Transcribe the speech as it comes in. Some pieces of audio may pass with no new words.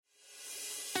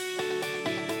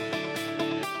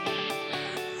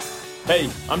Hey,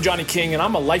 I'm Johnny King, and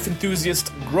I'm a life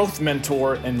enthusiast, growth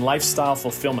mentor, and lifestyle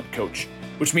fulfillment coach,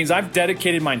 which means I've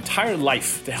dedicated my entire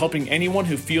life to helping anyone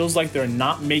who feels like they're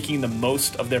not making the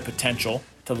most of their potential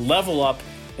to level up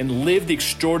and live the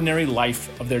extraordinary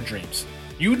life of their dreams.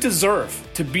 You deserve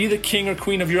to be the king or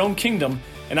queen of your own kingdom,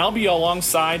 and I'll be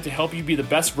alongside to help you be the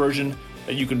best version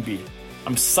that you can be.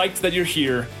 I'm psyched that you're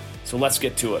here, so let's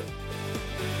get to it.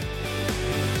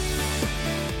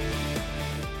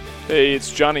 Hey,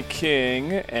 it's Johnny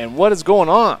King, and what is going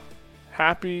on?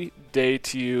 Happy day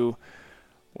to you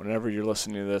whenever you're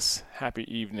listening to this. Happy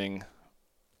evening,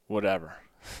 whatever.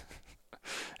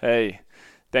 Hey,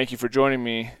 thank you for joining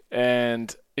me.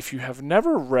 And if you have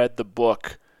never read the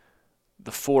book,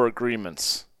 The Four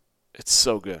Agreements, it's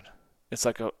so good. It's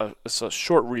like it's a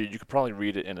short read. You could probably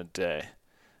read it in a day.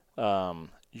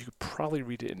 You could probably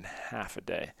read it in half a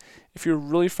day. If you're a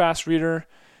really fast reader,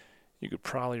 you could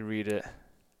probably read it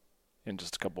in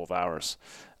just a couple of hours.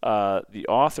 The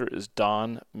author is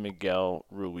Don Miguel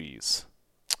Ruiz.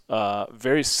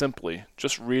 Very simply,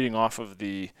 just reading off of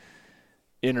the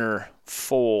inner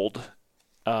fold,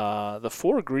 the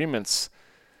Four Agreements,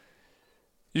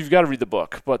 you've got to read the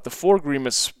book, but the Four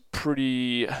Agreements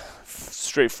pretty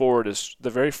straightforward. Is the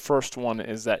very first one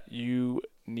is that you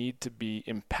need to be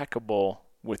impeccable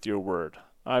with your word.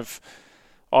 I've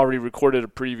already recorded a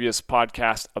previous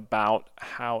podcast about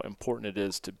how important it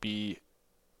is to be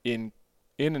in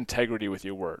integrity with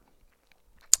your word.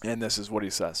 And this is what he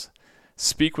says.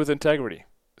 Speak with integrity.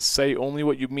 Say only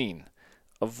what you mean.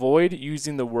 Avoid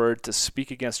using the word to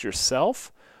speak against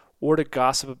yourself or to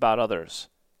gossip about others.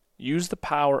 Use the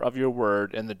power of your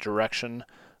word in the direction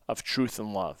of truth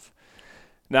and love.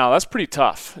 Now, that's pretty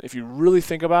tough. If you really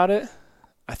think about it,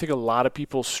 I think a lot of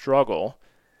people struggle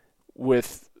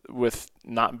with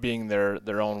not being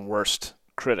their own worst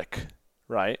critic,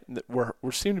 right?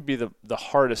 We seem to be the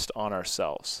hardest on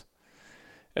ourselves.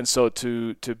 And so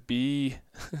to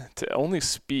only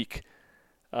speak,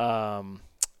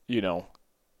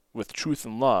 with truth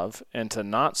and love, and to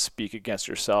not speak against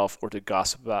yourself or to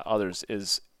gossip about others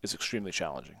is extremely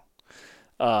challenging.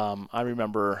 I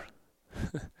remember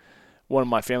one of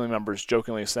my family members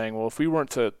jokingly saying, well, if we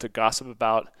weren't to gossip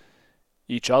about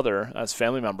each other as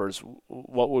family members,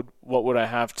 what would I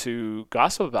have to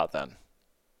gossip about then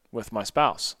with my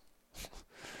spouse?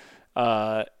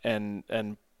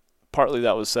 And partly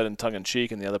that was said in tongue in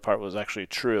cheek, and the other part was actually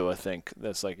true. I think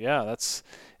that's like, yeah, that's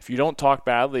if you don't talk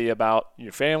badly about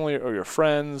your family or your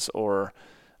friends or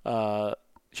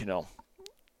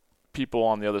people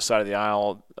on the other side of the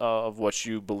aisle of what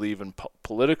you believe in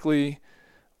politically,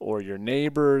 or your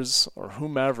neighbors or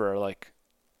whomever, like,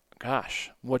 gosh,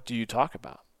 what do you talk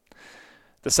about?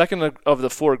 The second of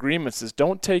the Four Agreements is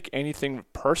don't take anything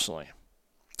personally.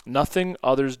 Nothing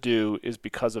others do is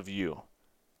because of you.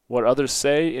 What others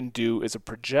say and do is a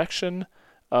projection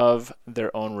of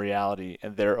their own reality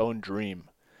and their own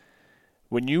dream.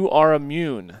 When you are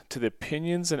immune to the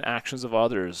opinions and actions of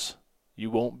others, you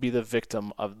won't be the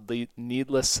victim of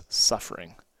needless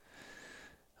suffering.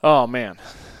 Oh, man.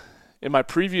 In my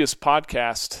previous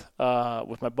podcast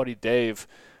with my buddy Dave,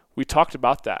 we talked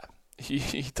about that.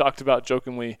 He talked about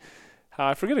jokingly how,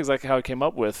 I forget exactly how he came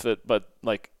up with it, but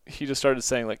like he just started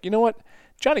saying, like, you know what,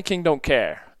 Johnny King don't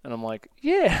care. And I'm like,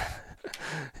 yeah.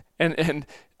 and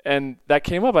that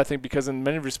came up, I think, because in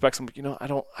many respects, I'm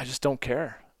like, I just don't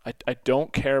care. I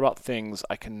don't care about things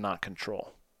I cannot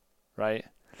control, right?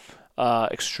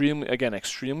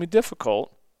 Extremely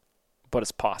difficult, but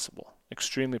it's possible.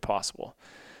 Extremely possible.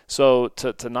 So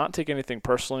to not take anything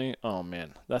personally, oh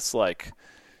man, that's like,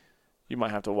 you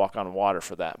might have to walk on water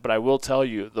for that. But I will tell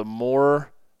you, the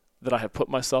more that I have put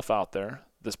myself out there,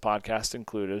 this podcast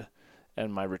included,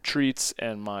 and my retreats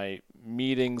and my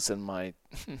meetings and my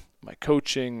my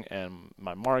coaching and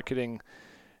my marketing,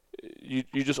 you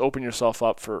just open yourself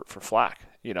up for flack,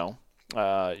 you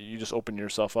just open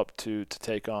yourself up to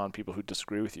take on people who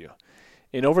disagree with you.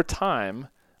 And over time,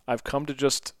 I've come to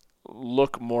just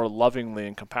look more lovingly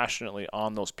and compassionately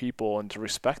on those people and to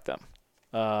respect them,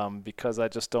 because I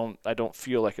don't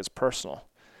feel like it's personal.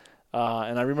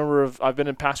 And I remember I've been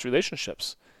in past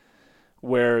relationships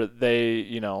where they,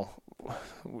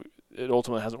 it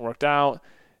ultimately hasn't worked out,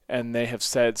 and they have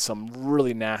said some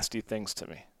really nasty things to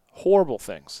me, horrible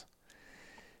things.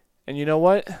 And you know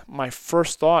what? My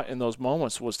first thought in those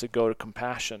moments was to go to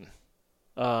compassion.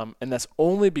 And that's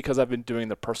only because I've been doing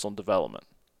the personal development.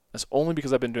 That's only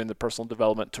because I've been doing the personal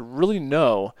development to really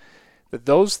know that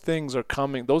those things are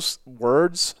coming, those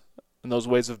words and those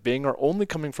ways of being are only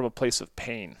coming from a place of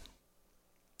pain.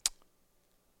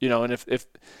 And if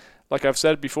like I've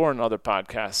said before in other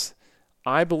podcasts,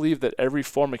 I believe that every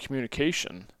form of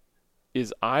communication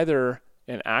is either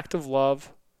an act of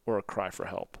love or a cry for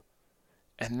help.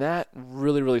 And that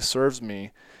really, really serves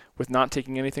me with not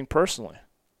taking anything personally.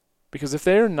 Because if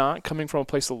they're not coming from a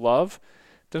place of love,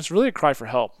 then it's really a cry for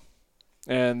help.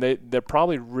 And they're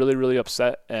probably really, really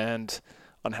upset and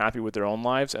unhappy with their own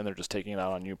lives, and they're just taking it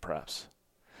out on you perhaps.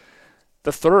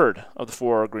 The third of the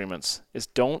 4 agreements is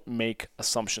don't make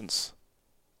assumptions.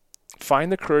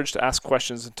 Find the courage to ask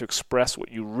questions and to express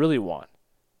what you really want.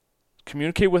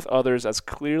 Communicate with others as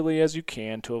clearly as you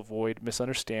can to avoid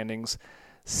misunderstandings,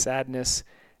 sadness,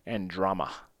 and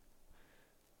drama.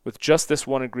 With just this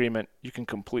one agreement, you can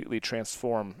completely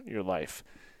transform your life.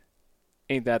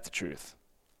 Ain't that the truth?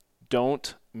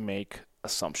 Don't make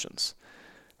assumptions.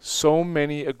 So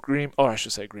many agreements,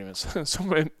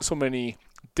 so many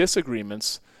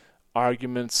disagreements,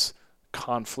 arguments,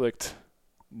 conflict,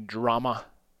 drama,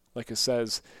 like it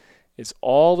says, is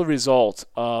all the result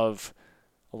of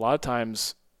a lot of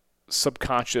times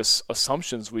subconscious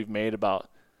assumptions we've made about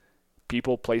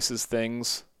people, places,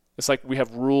 things. It's like we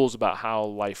have rules about how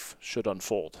life should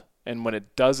unfold. And when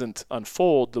it doesn't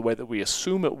unfold the way that we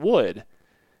assume it would,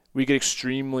 we get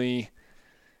extremely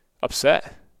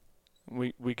upset.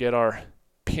 We get our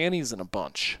panties in a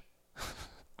bunch.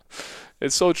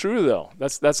 It's so true though.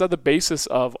 That's at the basis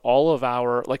of all of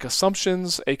our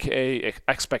assumptions, aka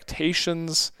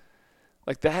expectations.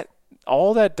 Like that,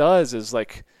 all that does is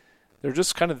they're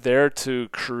just kind of there to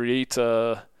create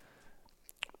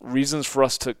reasons for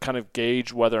us to kind of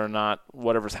gauge whether or not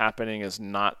whatever's happening is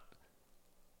not,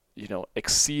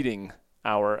 exceeding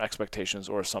our expectations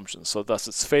or assumptions. So thus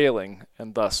it's failing,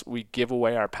 and thus we give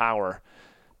away our power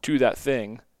to that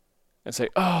thing and say,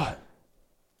 oh,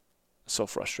 so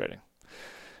frustrating.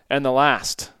 And the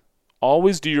last,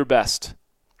 always do your best.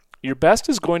 Your best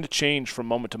is going to change from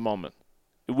moment to moment.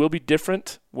 It will be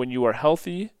different when you are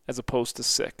healthy as opposed to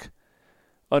sick.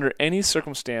 Under any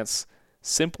circumstance,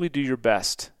 simply do your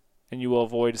best, and you will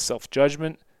avoid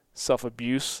self-judgment,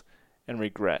 self-abuse, and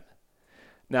regret.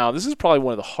 Now, this is probably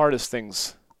one of the hardest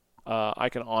things I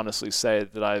can honestly say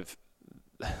that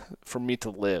for me to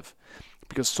live.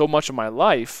 Because so much of my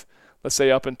life, let's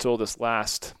say up until this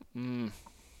last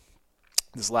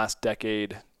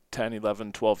decade, 10,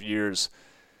 11, 12 years,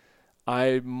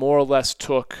 I more or less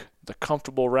took the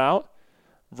comfortable route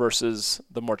versus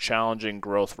the more challenging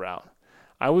growth route.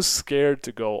 I was scared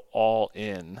to go all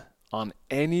in on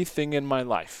anything in my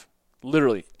life.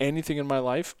 Literally anything in my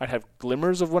life. I'd have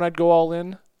glimmers of when I'd go all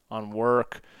in on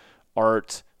work,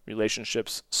 art,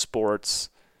 relationships, sports,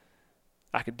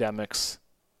 academics,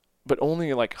 but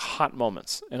only hot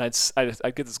moments. And I'd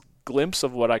get this glimpse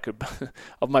of what I could,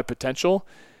 of my potential,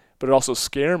 but it also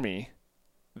scare me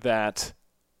that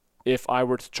if I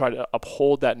were to try to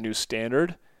uphold that new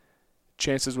standard,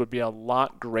 chances would be a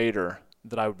lot greater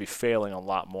that I would be failing a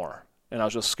lot more. And I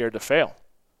was just scared to fail.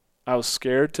 I was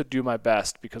scared to do my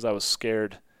best because I was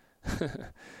scared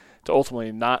to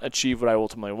ultimately not achieve what I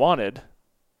ultimately wanted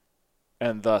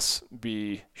and thus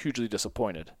be hugely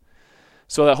disappointed.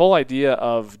 So that whole idea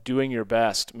of doing your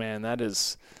best, man,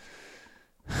 that's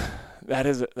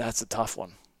a tough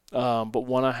one. But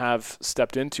one I have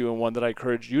stepped into and one that I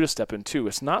encourage you to step into.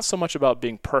 It's not so much about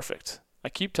being perfect. I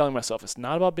keep telling myself it's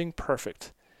not about being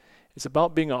perfect. It's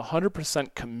about being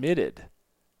 100% committed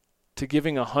to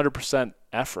giving 100%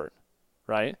 effort,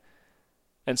 right?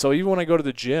 And so even when I go to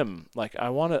the gym,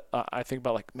 I think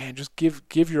about man, just give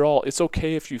your all. It's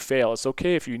okay if you fail. It's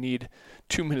okay if you need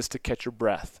 2 minutes to catch your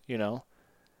breath,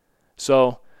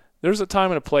 So there's a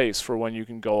time and a place for when you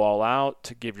can go all out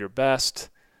to give your best.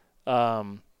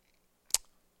 But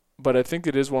I think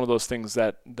it is one of those things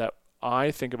that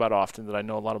I think about often, that I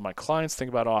know a lot of my clients think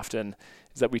about often,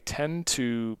 is that we tend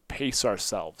to pace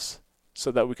ourselves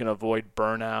so that we can avoid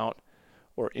burnout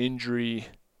or injury.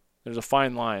 There's a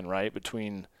fine line, right,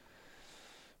 between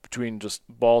just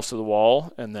balls to the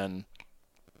wall and then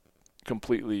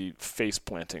completely face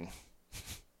planting,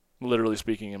 literally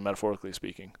speaking and metaphorically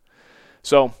speaking.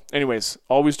 So anyways,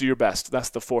 always do your best. That's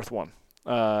the fourth one.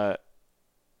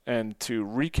 And to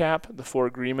recap the 4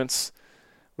 agreements,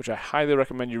 which I highly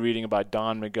recommend you reading, by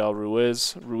Don Miguel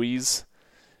Ruiz.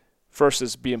 First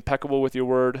is be impeccable with your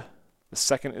word. The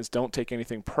second is don't take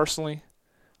anything personally.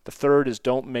 The third is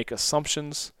don't make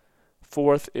assumptions.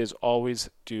 Fourth is always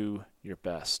do your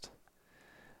best.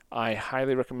 I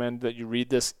highly recommend that you read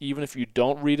this. Even if you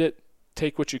don't read it,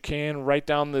 take what you can, write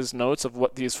down these notes of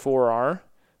what these 4 are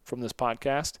from this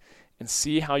podcast, and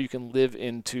see how you can live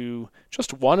into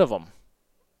just one of them.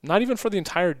 Not even for the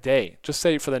entire day. Just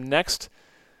say for the next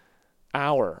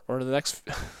hour or the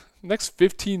next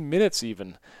 15 minutes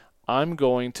even, I'm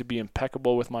going to be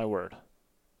impeccable with my word,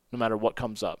 no matter what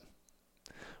comes up.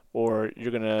 or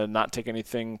you're going to not take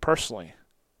anything personally,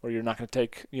 or you're not going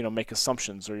to make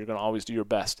assumptions, or you're going to always do your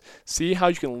best. See how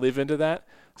you can live into that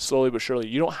slowly but surely.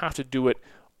 You don't have to do it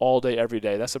all day, every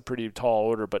day. That's a pretty tall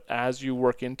order, but as you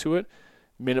work into it,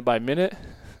 minute by minute,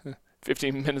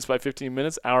 15 minutes by 15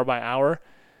 minutes, hour by hour,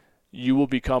 you will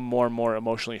become more and more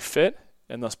emotionally fit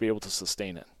and thus be able to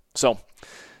sustain it. So,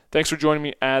 thanks for joining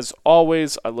me as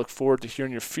always. I look forward to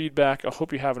hearing your feedback. I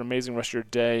hope you have an amazing rest of your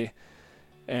day.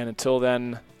 And until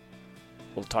then,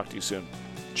 we'll talk to you soon.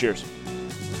 Cheers.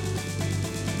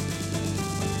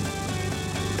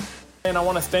 And I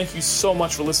want to thank you so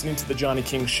much for listening to The Johnny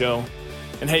King Show.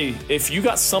 And hey, if you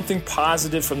got something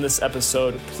positive from this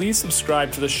episode, please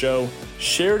subscribe to the show,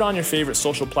 share it on your favorite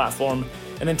social platform,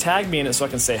 and then tag me in it so I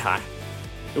can say hi.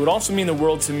 It would also mean the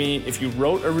world to me if you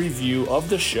wrote a review of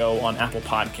the show on Apple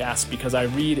Podcasts, because I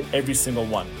read every single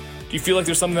one. Do you feel like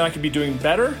there's something that I could be doing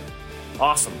better?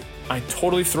 Awesome. I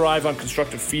totally thrive on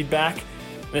constructive feedback,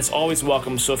 and it's always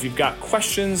welcome. So if you've got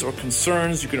questions or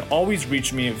concerns, you can always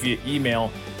reach me via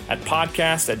email at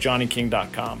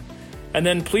podcast@johnnyking.com. And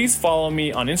then please follow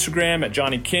me on Instagram at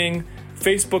Johnny King,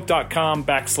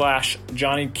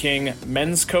 Facebook.com/Johnny King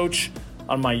Men's Coach,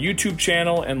 on my YouTube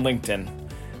channel and LinkedIn.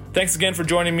 Thanks again for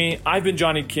joining me. I've been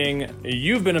Johnny King.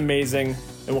 You've been amazing,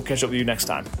 and we'll catch up with you next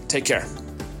time. Take care.